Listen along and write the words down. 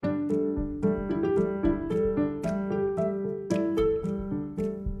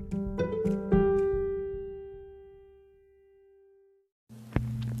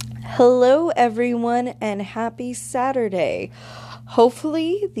Hello, everyone, and happy Saturday.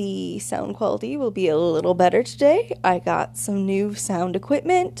 Hopefully, the sound quality will be a little better today. I got some new sound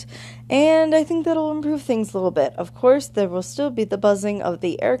equipment, and I think that'll improve things a little bit. Of course, there will still be the buzzing of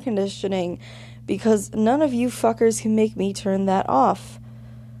the air conditioning because none of you fuckers can make me turn that off.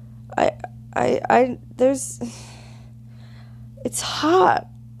 It's hot.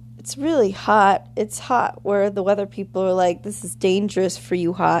 It's really hot. It's hot where the weather people are like, this is dangerous for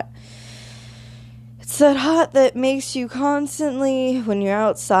you hot. It's that hot that makes you constantly, when you're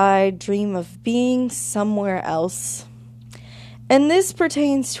outside, dream of being somewhere else. And this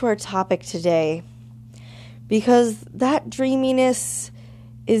pertains to our topic today, because that dreaminess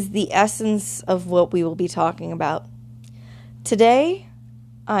is the essence of what we will be talking about. Today,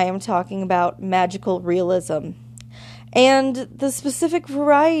 I am talking about magical realism, and the specific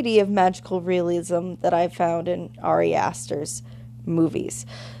variety of magical realism that I found in Ari Aster's movies.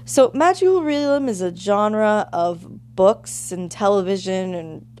 So magical realism is a genre of books and television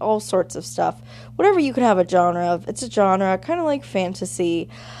and all sorts of stuff. Whatever you can have a genre of, it's a genre, kind of like fantasy.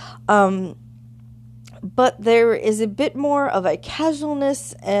 But there is a bit more of a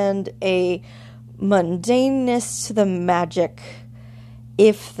casualness and a mundaneness to the magic,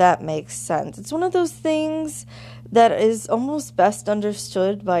 if that makes sense. It's one of those things that is almost best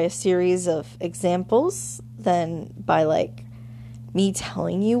understood by a series of examples than by, me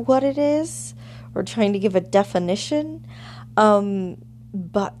telling you what it is or trying to give a definition.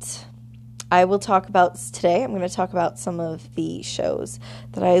 But I will talk about today, I'm going to talk about some of the shows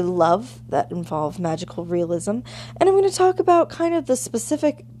that I love that involve magical realism. And I'm going to talk about kind of the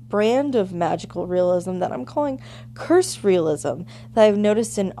specific brand of magical realism that I'm calling cursed realism that I've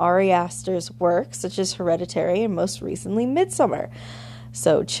noticed in Ari Aster's work, such as Hereditary and most recently Midsommar.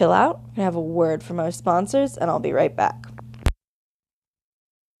 So chill out, I'm going to have a word from our sponsors, and I'll be right back.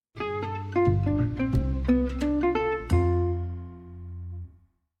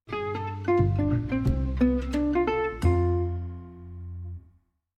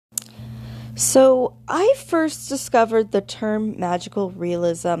 So, I first discovered the term magical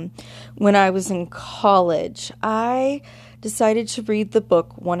realism when I was in college. I decided to read the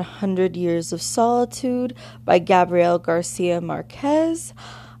book 100 Years of Solitude by Gabriel Garcia Marquez.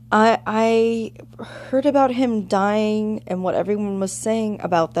 I heard about him dying and what everyone was saying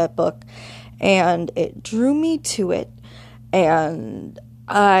about that book, and it drew me to it, and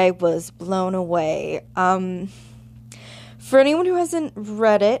I was blown away. For anyone who hasn't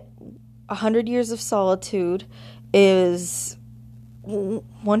read it, 100 Years of Solitude is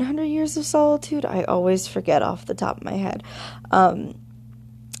 100 Years of Solitude? I always forget off the top of my head.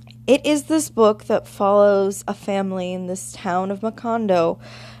 It is this book that follows a family in this town of Macondo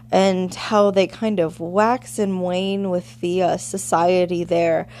and how they kind of wax and wane with the society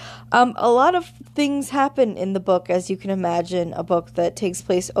there. A lot of things happen in the book, as you can imagine, a book that takes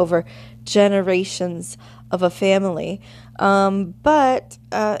place over generations of a family. But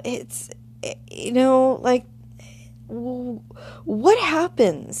it's, what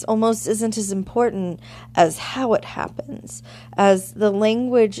happens almost isn't as important as how it happens, as the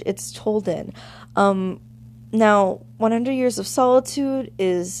language it's told in. Now, 100 Years of Solitude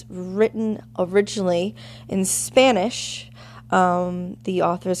is written originally in Spanish. The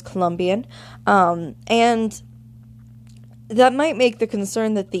author is Colombian. And that might make the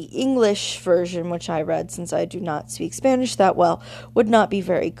concern that the English version, which I read since I do not speak Spanish that well, would not be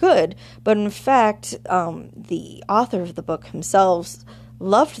very good. But in fact, the author of the book himself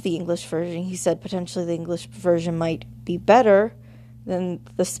loved the English version. He said potentially the English version might be better than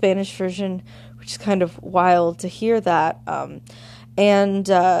the Spanish version, which is kind of wild to hear that. I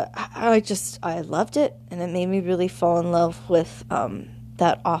loved it, and it made me really fall in love with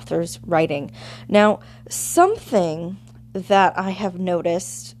that author's writing. Now, something that I have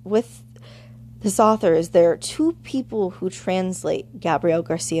noticed with this author is there are two people who translate Gabriel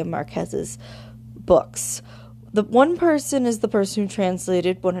Garcia Marquez's books. The one person is the person who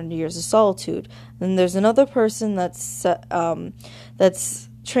translated 100 Years of Solitude, and there's another person that's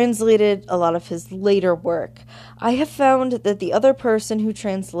translated a lot of his later work. I have found that the other person who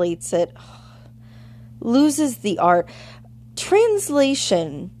translates it loses the art.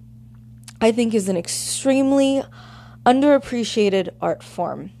 Translation, I think, is an extremely underappreciated art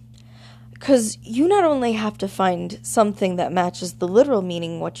form, because you not only have to find something that matches the literal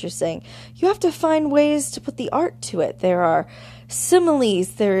meaning of what you're saying, you have to find ways to put the art to it. There are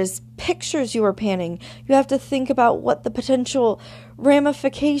similes, there is pictures you are panning. You have to think about what the potential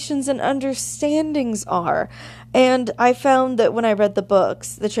ramifications and understandings are. And I found that when I read the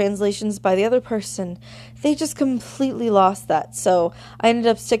books, the translations by the other person, they just completely lost that. So I ended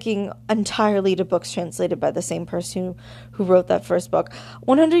up sticking entirely to books translated by the same person who wrote that first book.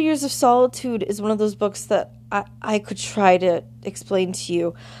 100 Years of Solitude is one of those books that I could try to explain to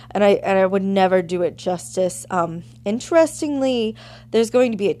you, and I would never do it justice. Interestingly, there's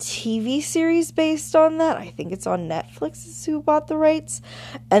going to be a TV series based on that. I think it's on Netflix is who bought the rights,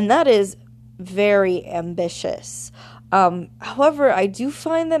 and that is very ambitious. However, I do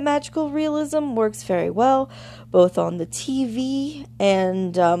find that magical realism works very well, both on the TV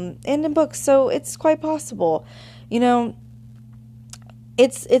and in books, so it's quite possible. You know,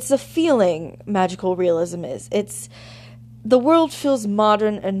 it's a feeling, magical realism is. It's the world feels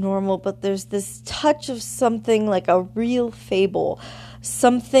modern and normal, but there's this touch of something like a real fable,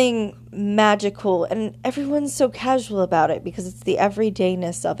 something magical, and everyone's so casual about it because it's the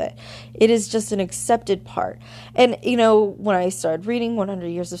everydayness of it. It is just an accepted part. And, you know, when I started reading 100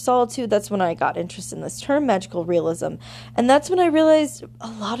 Years of Solitude, that's when I got interested in this term, magical realism. And that's when I realized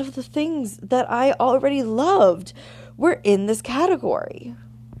a lot of the things that I already loved were in this category.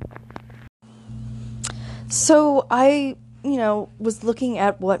 So I, was looking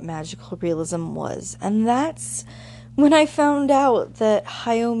at what magical realism was, and that's when I found out that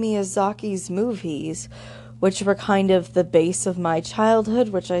Hayao Miyazaki's movies, which were kind of the base of my childhood,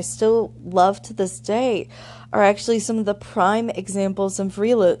 which I still love to this day, are actually some of the prime examples of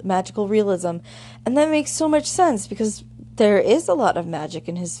magical realism. And that makes so much sense because there is a lot of magic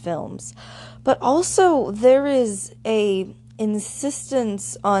in his films. But also there is a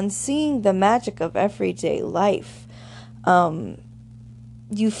insistence on seeing the magic of everyday life.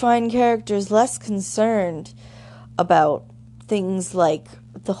 You find characters less concerned about things like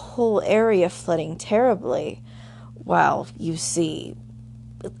the whole area flooding terribly, while you see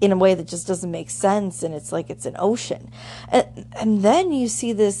in a way that just doesn't make sense, and it's like it's an ocean. And then you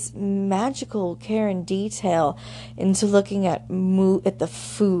see this magical care and detail into looking at the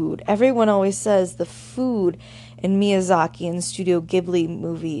food. Everyone always says the food in Miyazaki and Studio Ghibli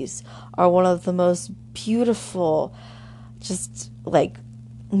movies are one of the most beautiful, just like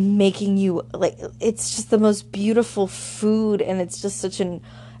making you, like, it's just the most beautiful food, and it's just such an,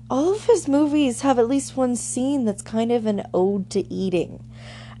 all of his movies have at least one scene that's kind of an ode to eating,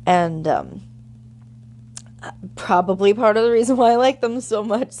 and probably part of the reason why I like them so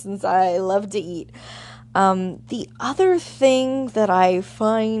much, since I love to eat. The other thing that I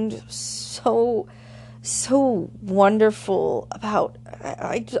find so wonderful about,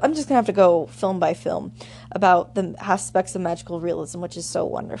 I'm just gonna have to go film by film about the aspects of magical realism, which is so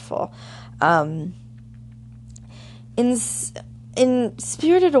wonderful. In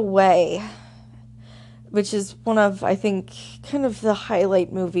Spirited Away, which is one of, I think, kind of the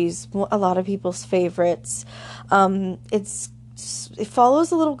highlight movies, a lot of people's favorites. It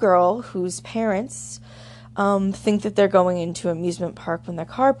follows a little girl whose parents think that they're going into an amusement park when their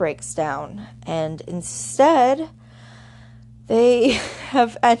car breaks down, and instead they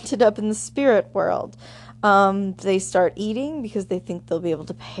have ended up in the spirit world. They start eating because they think they'll be able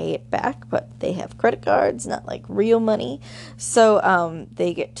to pay it back, but they have credit cards, not like real money. So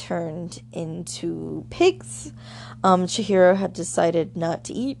they get turned into pigs. Chihiro had decided not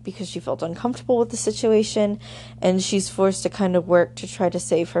to eat because she felt uncomfortable with the situation, and she's forced to kind of work to try to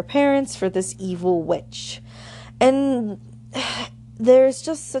save her parents for this evil witch. And there's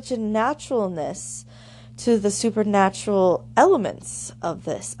just such a naturalness to the supernatural elements of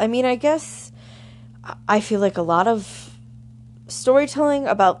this. I mean, I guess I feel like a lot of storytelling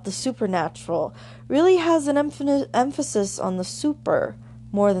about the supernatural really has an emphasis on the super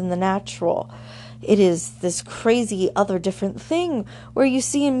more than the natural. It is this crazy other different thing where you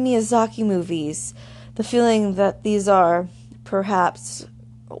see in Miyazaki movies the feeling that these are perhaps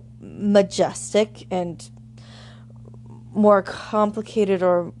majestic and more complicated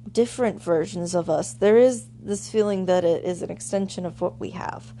or different versions of us. There is this feeling that it is an extension of what we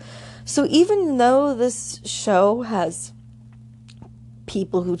have. So even though this show has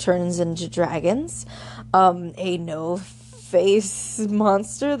people who turns into dragons, a no-face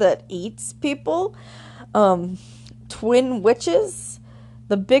monster that eats people, twin witches,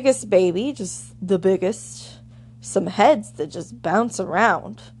 the biggest baby, just the biggest, some heads that just bounce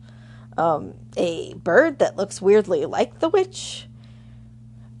around, a bird that looks weirdly like the witch,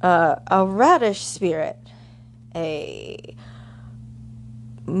 a radish spirit, a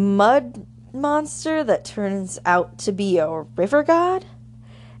mud monster that turns out to be a river god,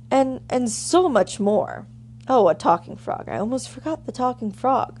 and so much more. Oh, a talking frog. I almost forgot the talking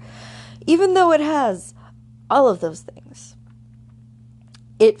frog. Even though it has all of those things,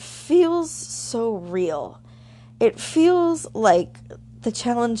 it feels so real. It feels like the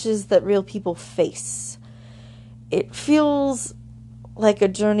challenges that real people face. It feels like a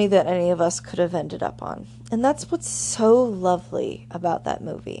journey that any of us could have ended up on. And that's what's so lovely about that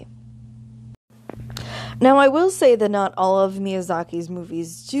movie. Now, I will say that not all of Miyazaki's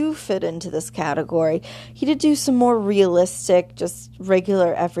movies do fit into this category. He did do some more realistic, just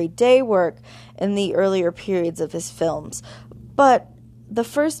regular everyday work in the earlier periods of his films. But the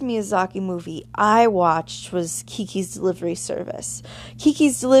first Miyazaki movie I watched was Kiki's Delivery Service.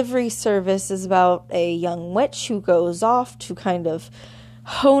 Kiki's Delivery Service is about a young witch who goes off to kind of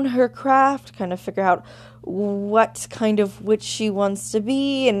hone her craft, kind of figure out what kind of witch she wants to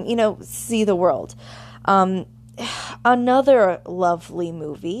be, and, see the world. Another lovely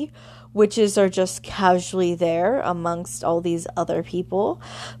movie. Witches are just casually there amongst all these other people,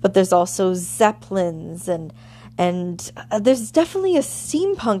 but there's also zeppelins and there's definitely a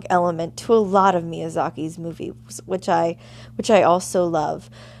steampunk element to a lot of Miyazaki's movies, which I also love.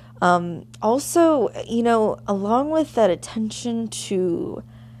 Also, along with that attention to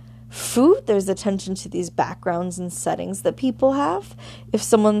food, there's attention to these backgrounds and settings that people have. If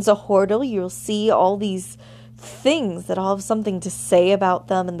someone's a hoarder, you'll see all these things that all have something to say about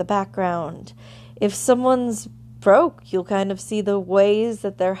them in the background. If someone's broke, you'll kind of see the ways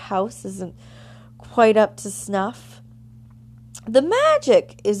that their house isn't quite up to snuff. The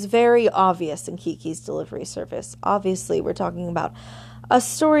magic is very obvious in Kiki's Delivery Service. Obviously, we're talking about a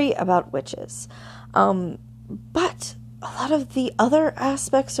story about witches. But a lot of the other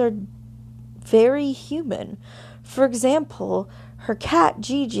aspects are very human. For example, her cat,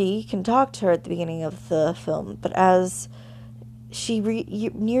 Gigi, can talk to her at the beginning of the film, but as she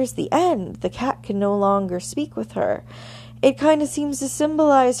nears the end, the cat can no longer speak with her. It kind of seems to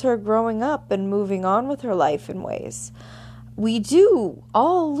symbolize her growing up and moving on with her life in ways. We do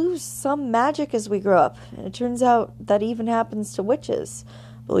all lose some magic as we grow up, and it turns out that even happens to witches,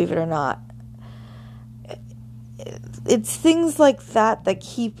 believe it or not. It's things like that that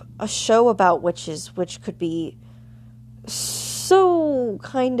keep a show about witches, which could be so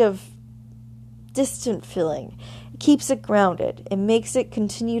kind of distant feeling. It keeps it grounded. It makes it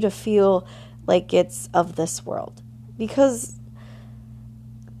continue to feel like it's of this world. Because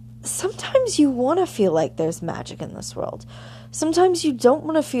sometimes you want to feel like there's magic in this world. Sometimes you don't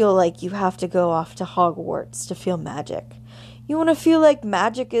want to feel like you have to go off to Hogwarts to feel magic. You want to feel like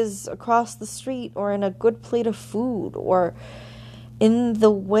magic is across the street or in a good plate of food or in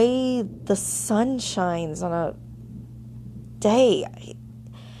the way the sun shines on a day.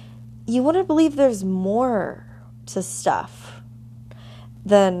 You want to believe there's more to stuff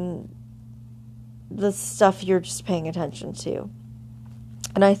than the stuff you're just paying attention to.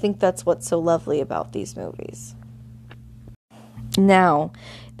 And I think that's what's so lovely about these movies. Now,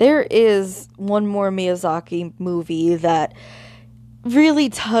 there is one more Miyazaki movie that really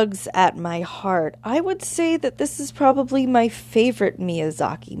tugs at my heart. I would say that this is probably my favorite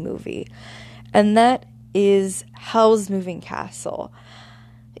Miyazaki movie, and that is Howl's Moving Castle.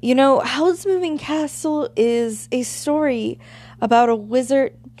 Howl's Moving Castle is a story about a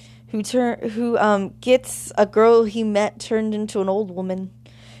wizard who gets a girl he met turned into an old woman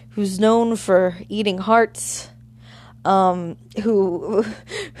who's known for eating hearts, who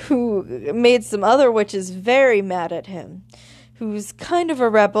made some other witches very mad at him, who's kind of a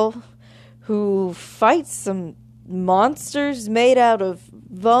rebel, who fights some monsters made out of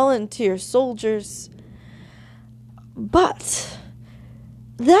volunteer soldiers. But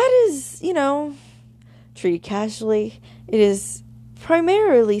that is, treated casually. It is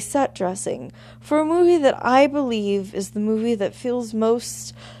primarily set dressing for a movie that I believe is the movie that feels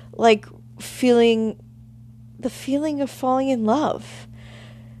most like the feeling of falling in love.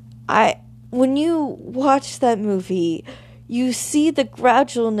 When you watch that movie, you see the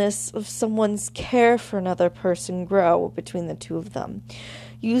gradualness of someone's care for another person grow between the two of them.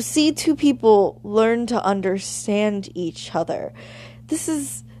 You see two people learn to understand each other. This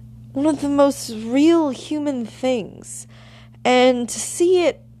is one of the most real human things. And to see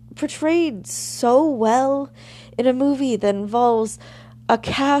it portrayed so well in a movie that involves a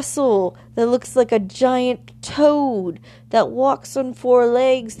castle that looks like a giant toad that walks on four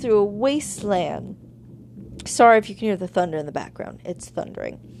legs through a wasteland. Sorry if you can hear the thunder in the background. It's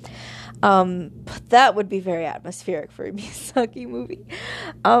thundering. But that would be very atmospheric for a Miyazaki movie.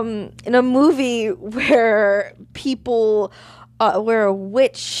 In a movie where where a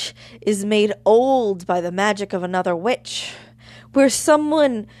witch is made old by the magic of another witch, where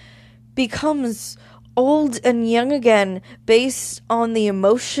someone becomes old and young again based on the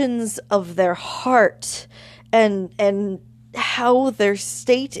emotions of their heart and how their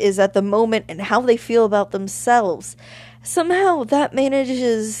state is at the moment and how they feel about themselves. Somehow that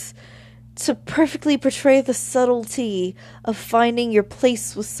manages to perfectly portray the subtlety of finding your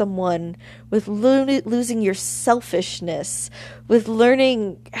place with someone, with losing your selfishness, with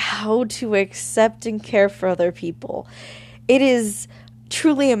learning how to accept and care for other people. It is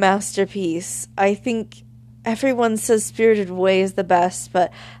truly a masterpiece. I think everyone says Spirited Away is the best,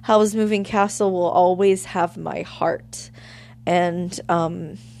 but Howl's Moving Castle will always have my heart. And,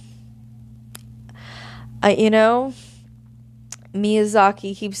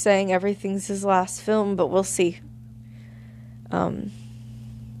 Miyazaki keeps saying everything's his last film, but we'll see.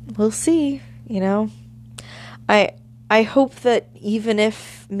 We'll see, I hope that even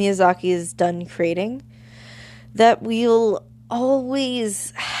if Miyazaki is done creating, that we'll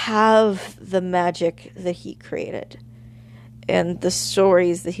always have the magic that he created and the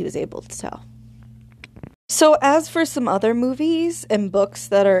stories that he was able to tell. So as for some other movies and books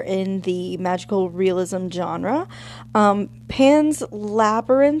that are in the magical realism genre, Pan's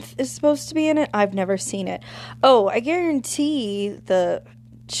Labyrinth is supposed to be in it. I've never seen it. Oh, I guarantee The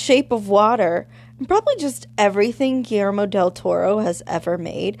Shape of Water, and probably just everything Guillermo del Toro has ever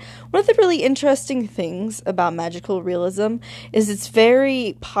made. One of the really interesting things about magical realism is it's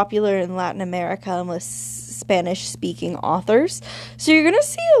very popular in Latin America and with Spanish-speaking authors. So you're gonna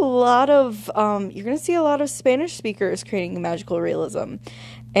see a lot of Spanish speakers creating magical realism,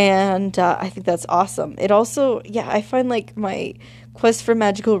 and I think that's awesome. It also, I find like my quest for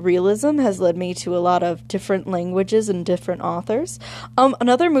magical realism has led me to a lot of different languages and different authors.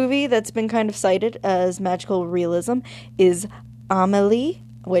 Another movie that's been kind of cited as magical realism is Amélie,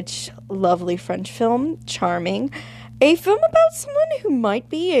 which lovely French film, charming. A film about someone who might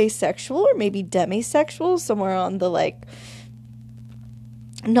be asexual or maybe demisexual, somewhere on the,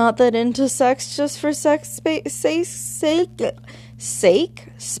 not that into sex just for sex sake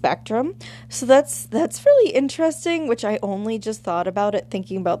spectrum. So that's really interesting, which I only just thought about it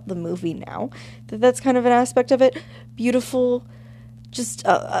thinking about the movie now. That's kind of an aspect of it. Beautiful, just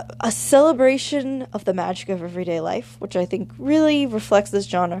a celebration of the magic of everyday life, which I think really reflects this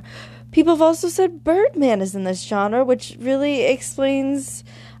genre. People have also said Birdman is in this genre, which really explains,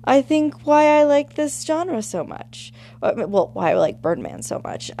 I think, why I like this genre so much. Well, why I like Birdman so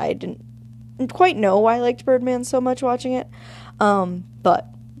much. I didn't quite know why I liked Birdman so much watching it, but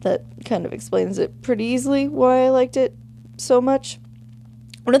that kind of explains it pretty easily why I liked it so much.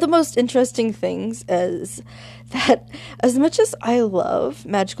 One of the most interesting things is that as much as I love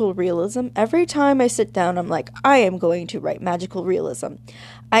magical realism, every time I sit down, I'm like, I am going to write magical realism.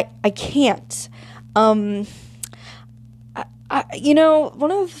 I can't. One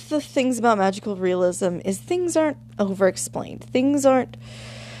of the things about magical realism is things aren't over-explained. Things aren't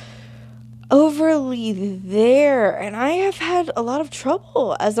overly there, and I have had a lot of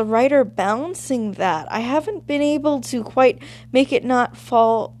trouble as a writer balancing that. I haven't been able to quite make it not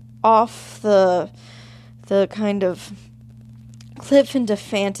fall off the kind of cliff into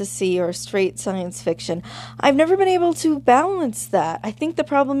fantasy or straight science fiction. I've never been able to balance that. I think the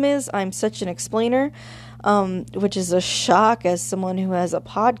problem is I'm such an explainer, which is a shock as someone who has a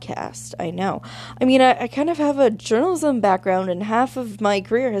podcast, I know. I mean, I kind of have a journalism background, and half of my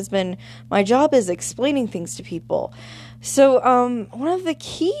career has been, my job is explaining things to people. So, one of the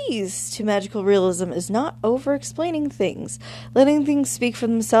keys to magical realism is not over-explaining things, letting things speak for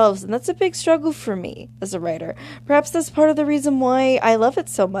themselves, and that's a big struggle for me as a writer. Perhaps that's part of the reason why I love it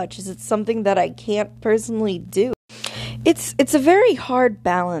so much, is it's something that I can't personally do. It's a very hard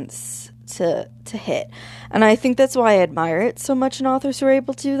balance to hit, and I think that's why I admire it so much in authors who are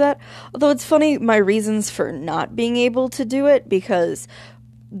able to do that. Although it's funny, my reasons for not being able to do it, because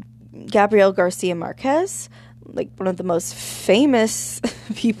Gabriel Garcia Marquez, like one of the most famous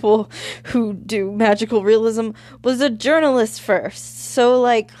people who do magical realism, was a journalist first. So,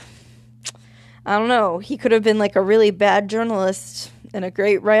 I don't know, he could have been like a really bad journalist and a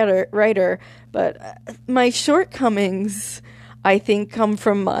great writer, but my shortcomings, I think, come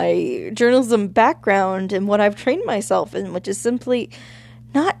from my journalism background and what I've trained myself in, which is simply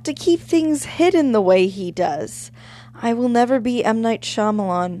not to keep things hidden the way he does. I will never be M. Night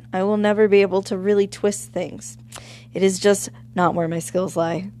Shyamalan. I will never be able to really twist things. It is just not where my skills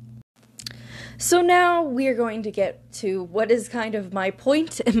lie. So now we are going to get to what is kind of my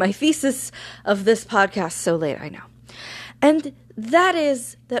point and my thesis of this podcast so late, I know. And that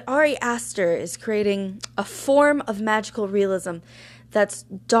is that Ari Aster is creating a form of magical realism that's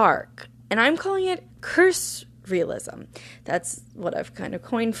dark. And I'm calling it curse realism. That's what I've kind of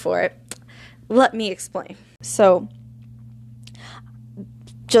coined for it. Let me explain. So,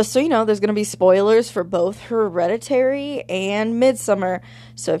 just so you know, there's going to be spoilers for both Hereditary and Midsommar.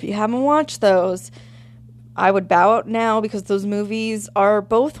 So if you haven't watched those, I would bow out now because those movies are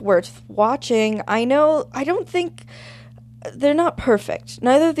both worth watching. I don't think they're not perfect.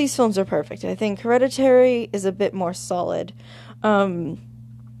 Neither of these films are perfect. I think Hereditary is a bit more solid.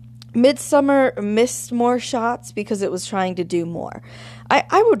 Midsommar missed more shots because it was trying to do more.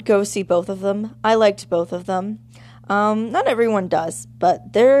 I would go see both of them. I liked both of them. Not everyone does,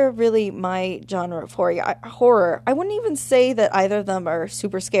 but they're really my genre of horror. I wouldn't even say that either of them are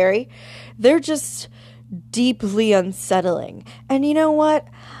super scary. They're just deeply unsettling. And you know what?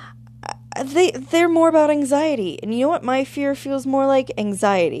 They're more about anxiety. And you know what? My fear feels more like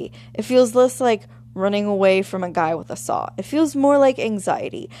anxiety. It feels less like running away from a guy with a saw. It feels more like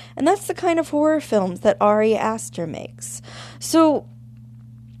anxiety. And that's the kind of horror films that Ari Aster makes. So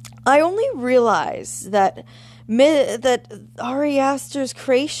I only realized that Ari Aster's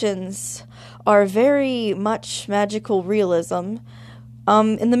creations are very much magical realism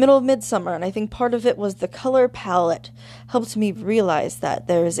in the middle of Midsommar, and I think part of it was the color palette helped me realize that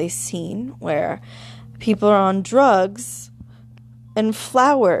there is a scene where people are on drugs and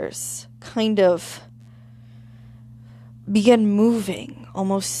flowers kind of begin moving,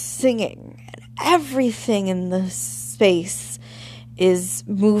 almost singing, and everything in the space is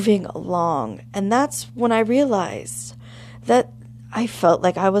moving along. And that's when I realized that I felt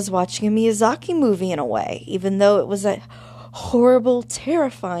like I was watching a Miyazaki movie in a way, even though it was a horrible,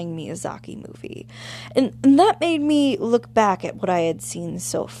 terrifying Miyazaki movie. And that made me look back at what I had seen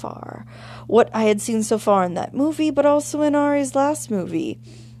so far. What I had seen so far in that movie, but also in Ari's last movie,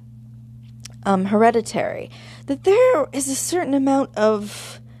 Hereditary. That there is a certain amount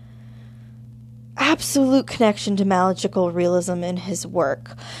of absolute connection to magical realism in his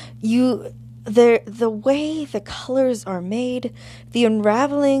work. The way the colors are made, the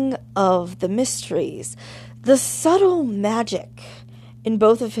unraveling of the mysteries, the subtle magic in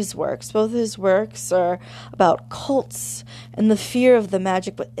both of his works. Both of his works are about cults and the fear of the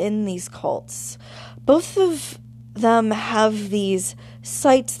magic within these cults. Both of them have these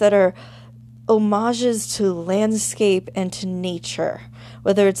sites that are homages to landscape and to nature,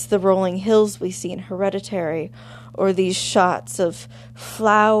 whether it's the rolling hills we see in Hereditary or these shots of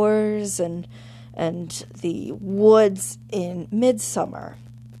flowers and the woods in Midsommar.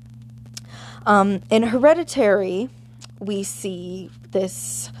 In Hereditary, we see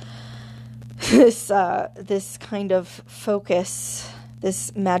this kind of focus,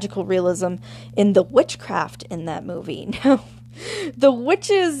 this magical realism in the witchcraft in that movie. Now, the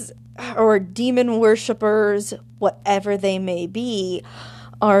witches or demon worshippers, whatever they may be,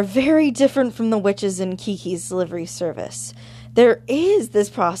 are very different from the witches in Kiki's Delivery Service. There is this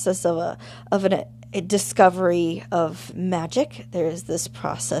process of a discovery of magic. There is this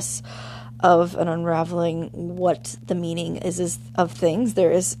process of an unraveling what the meaning is of things.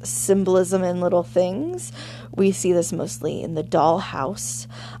 There is symbolism in little things. We see this mostly in the dollhouse.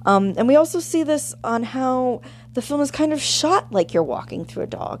 And we also see this on how the film is kind of shot like you're walking through a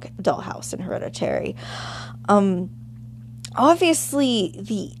dollhouse in Hereditary. Obviously,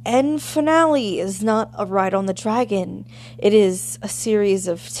 the end finale is not a ride on the dragon. It is a series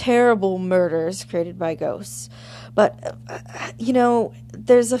of terrible murders created by ghosts. But,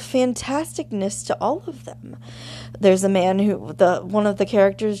 there's a fantasticness to all of them. There's a man one of the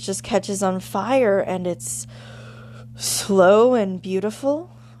characters just catches on fire, and it's slow and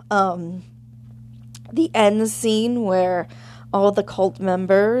beautiful. The end scene where all the cult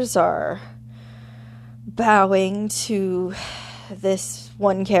members are bowing to this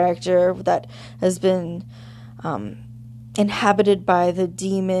one character that has been inhabited by the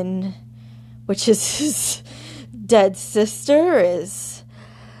demon, which is his dead sister, is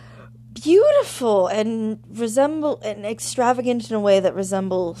beautiful and extravagant in a way that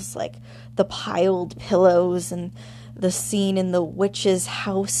resembles like the piled pillows and the scene in the witch's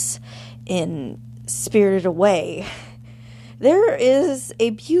house in Spirited Away. There is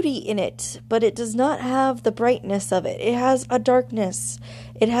a beauty in it, but it does not have the brightness of it. It has a darkness.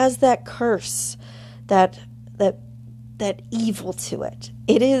 It has that curse, that evil to it.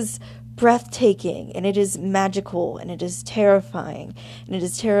 It is breathtaking, and it is magical, and it is terrifying, and it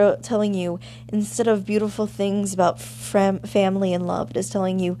is telling you, instead of beautiful things about family and love, it is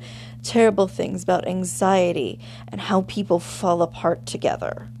telling you terrible things about anxiety and how people fall apart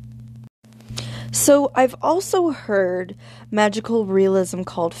together. So I've also heard magical realism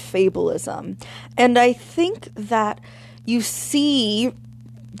called fabulism, and I think that you see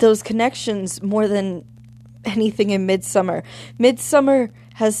those connections more than anything in Midsommar. Midsommar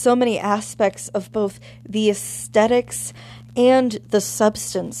has so many aspects of both the aesthetics and the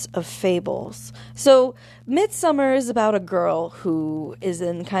substance of fables. So Midsummer is about a girl who is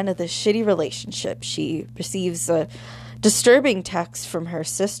in kind of this shitty relationship. She receives a disturbing text from her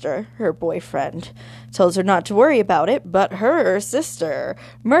sister. Her boyfriend tells her not to worry about it, but her sister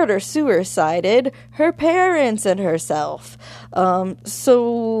suicided her parents and herself.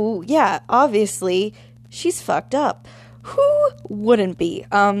 So yeah, obviously she's fucked up. Who wouldn't be?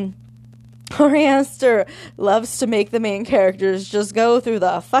 Ari Aster loves to make the main characters just go through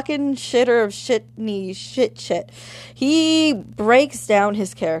the fucking shitter of shit. He breaks down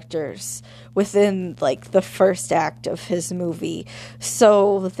his characters within, like, the first act of his movie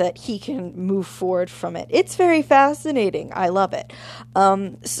so that he can move forward from it. It's very fascinating. I love it.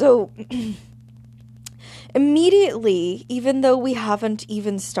 Immediately, even though we haven't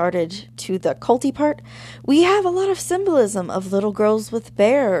even started to the culty part, we have a lot of symbolism of little girls with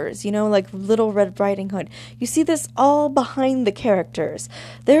bears, like Little Red Riding Hood. You see this all behind the characters.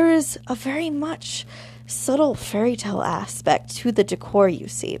 There is a very much subtle fairy tale aspect to the decor you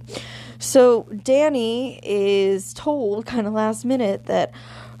see. So Danny is told kind of last minute that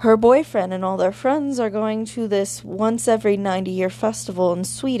her boyfriend and all their friends are going to this once every 90-year festival in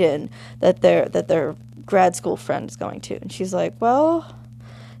Sweden that their grad school friend is going to. And she's like, well,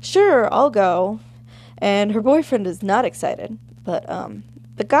 sure, I'll go. And her boyfriend is not excited, but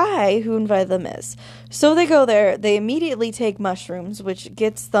the guy who invited them is. So they go there, they immediately take mushrooms, which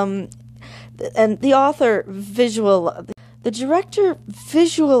gets them, and the director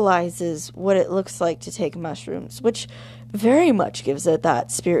visualizes what it looks like to take mushrooms, which very much gives it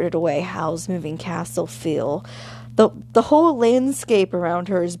that Spirited Away, Howl's Moving Castle feel. The whole landscape around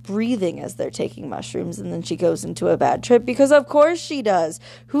her is breathing as they're taking mushrooms, and then she goes into a bad trip, because of course she does.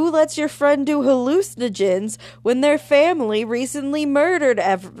 Who lets your friend do hallucinogens when their family recently murdered?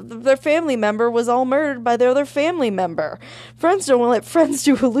 Their family member was all murdered by their other family member. Friends don't let friends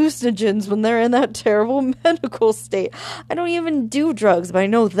do hallucinogens when they're in that terrible medical state. I don't even do drugs, but I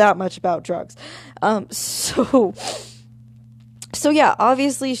know that much about drugs. So yeah,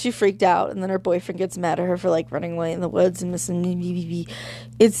 obviously she freaked out, and then her boyfriend gets mad at her for, like, running away in the woods and missing.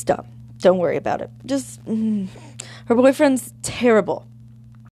 It's dumb. Don't worry about it. Her boyfriend's terrible.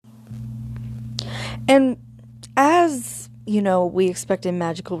 And as, we expect in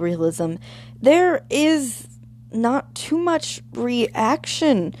magical realism, there is not too much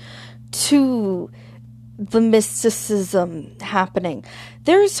reaction to the mysticism happening.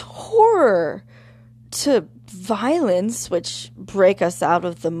 There's horror to violence, which break us out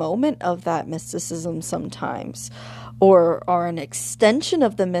of the moment of that mysticism sometimes, or are an extension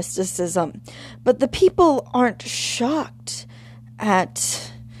of the mysticism. But the people aren't shocked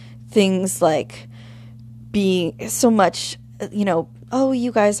at things like being so much, oh,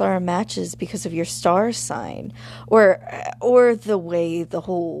 you guys are matches because of your star sign, or the way the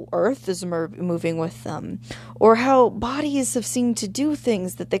whole earth is moving with them, or how bodies have seemed to do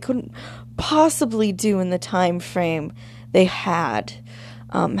things that they couldn't possibly do in the time frame they had,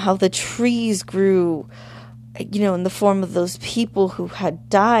 how the trees grew, in the form of those people who had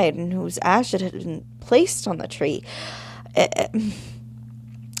died and whose ashes had been placed on the tree.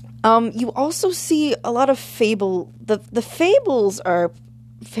 You also see a lot of fable. The fables are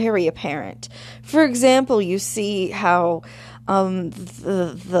very apparent. For example, you see how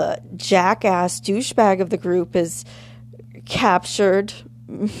the jackass douchebag of the group is captured,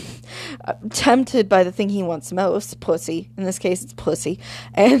 tempted by the thing he wants most, pussy. In this case, it's pussy.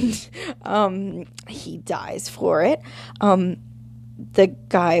 And he dies for it. The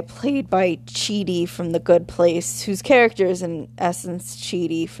guy played by Chidi from The Good Place, whose character is in essence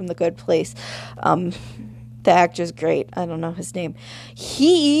Chidi from The Good Place. The actor's great. I don't know his name.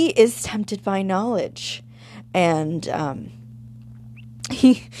 He is tempted by knowledge, and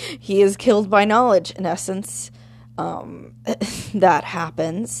he is killed by knowledge. In essence, that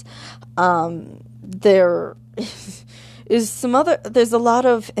happens. There is there's a lot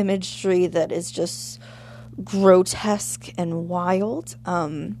of imagery that is just grotesque and wild.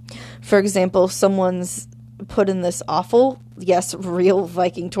 For example, someone's put in this awful, yes, real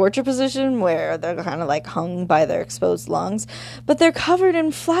Viking torture position where they're kind of like hung by their exposed lungs, but they're covered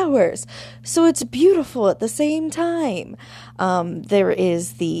in flowers, so it's beautiful at the same time. There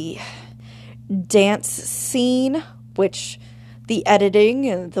is the dance scene, which the editing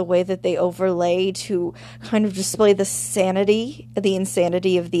and the way that they overlay to kind of display the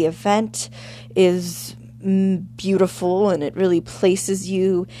insanity of the event is beautiful, and it really places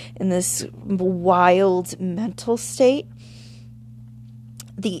you in this wild mental state.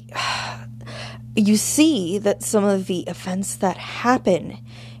 You see that some of the events that happen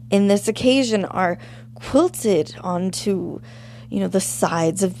in this occasion are quilted onto, the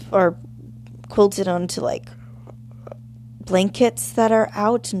sides of, or quilted onto like blankets that are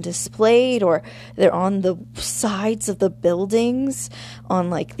out and displayed, or they're on the sides of the buildings on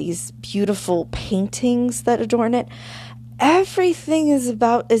like these beautiful paintings that adorn it. Everything is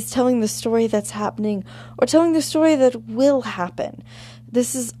telling the story that's happening, or telling the story that will happen.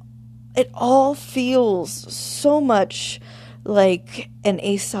 It all feels so much like an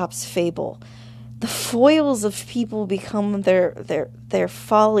Aesop's fable. The foils of people become their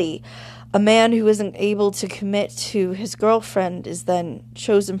folly. A man who isn't able to commit to his girlfriend is then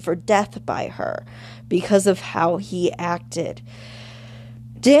chosen for death by her because of how he acted.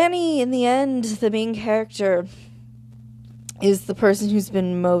 Danny, in the end, the main character, is the person who's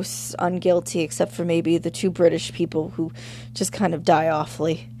been most unguilty, except for maybe the two British people who just kind of die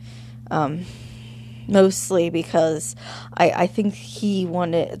awfully. Mostly because I think he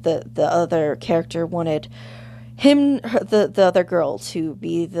wanted, the other character wanted the other girl to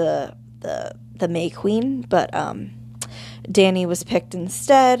be the May Queen, but Danny was picked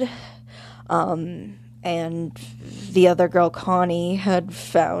instead, and the other girl, Connie, had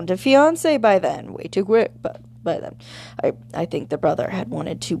found a fiance by then, way too quick, but by then I think the brother had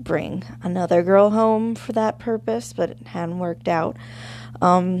wanted to bring another girl home for that purpose, but it hadn't worked out.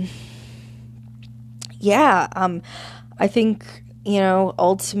 I think,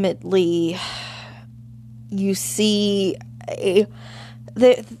 ultimately you see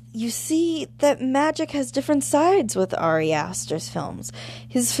that magic has different sides with Ari Aster's films.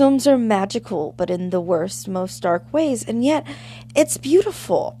 His films are magical, but in the worst, most dark ways, and yet it's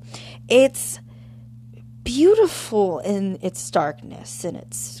beautiful. It's beautiful in its darkness and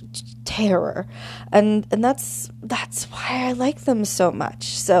its terror, and that's why I like them so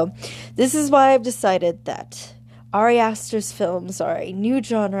much. So this is why I've decided that Ari Aster's films are a new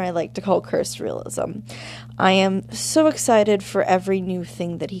genre I like to call cursed realism. I am so excited for every new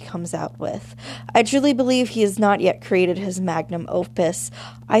thing that he comes out with. I truly believe he has not yet created his magnum opus.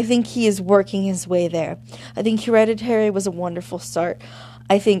 I think he is working his way there. I think Hereditary was a wonderful start.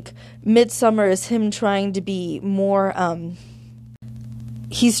 I think Midsommar is him trying to be more,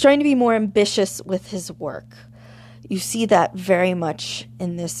 he's trying to be more ambitious with his work. You see that very much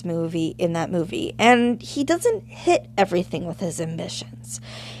in that movie. And he doesn't hit everything with his ambitions.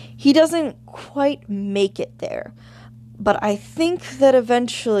 He doesn't quite make it there. But I think that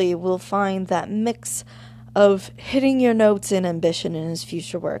eventually we'll find that mix of hitting your notes and ambition in his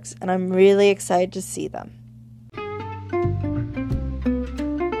future works. And I'm really excited to see them.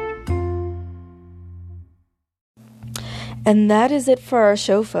 And that is it for our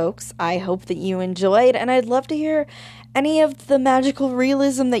show, folks. I hope that you enjoyed, and I'd love to hear any of the magical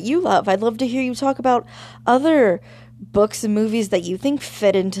realism that you love. I'd love to hear you talk about other books and movies that you think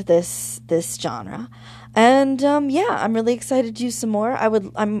fit into this genre. And I'm really excited to do some more.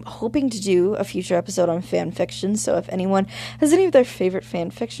 I'm hoping to do a future episode on fan fiction. So if anyone has any of their favorite fan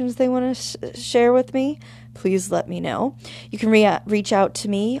fictions they want to share with me, please let me know. You can reach out to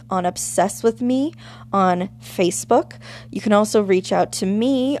me on Obsessed With Me on Facebook. You can also reach out to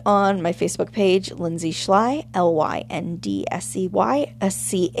me on my Facebook page, Lindsay Schley, LYNDSEY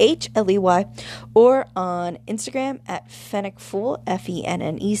SCHLEY, or on Instagram at FennecFool,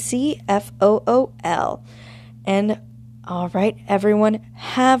 FENNECFOOL. And all right, everyone,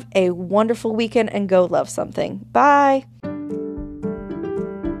 have a wonderful weekend and go love something. Bye.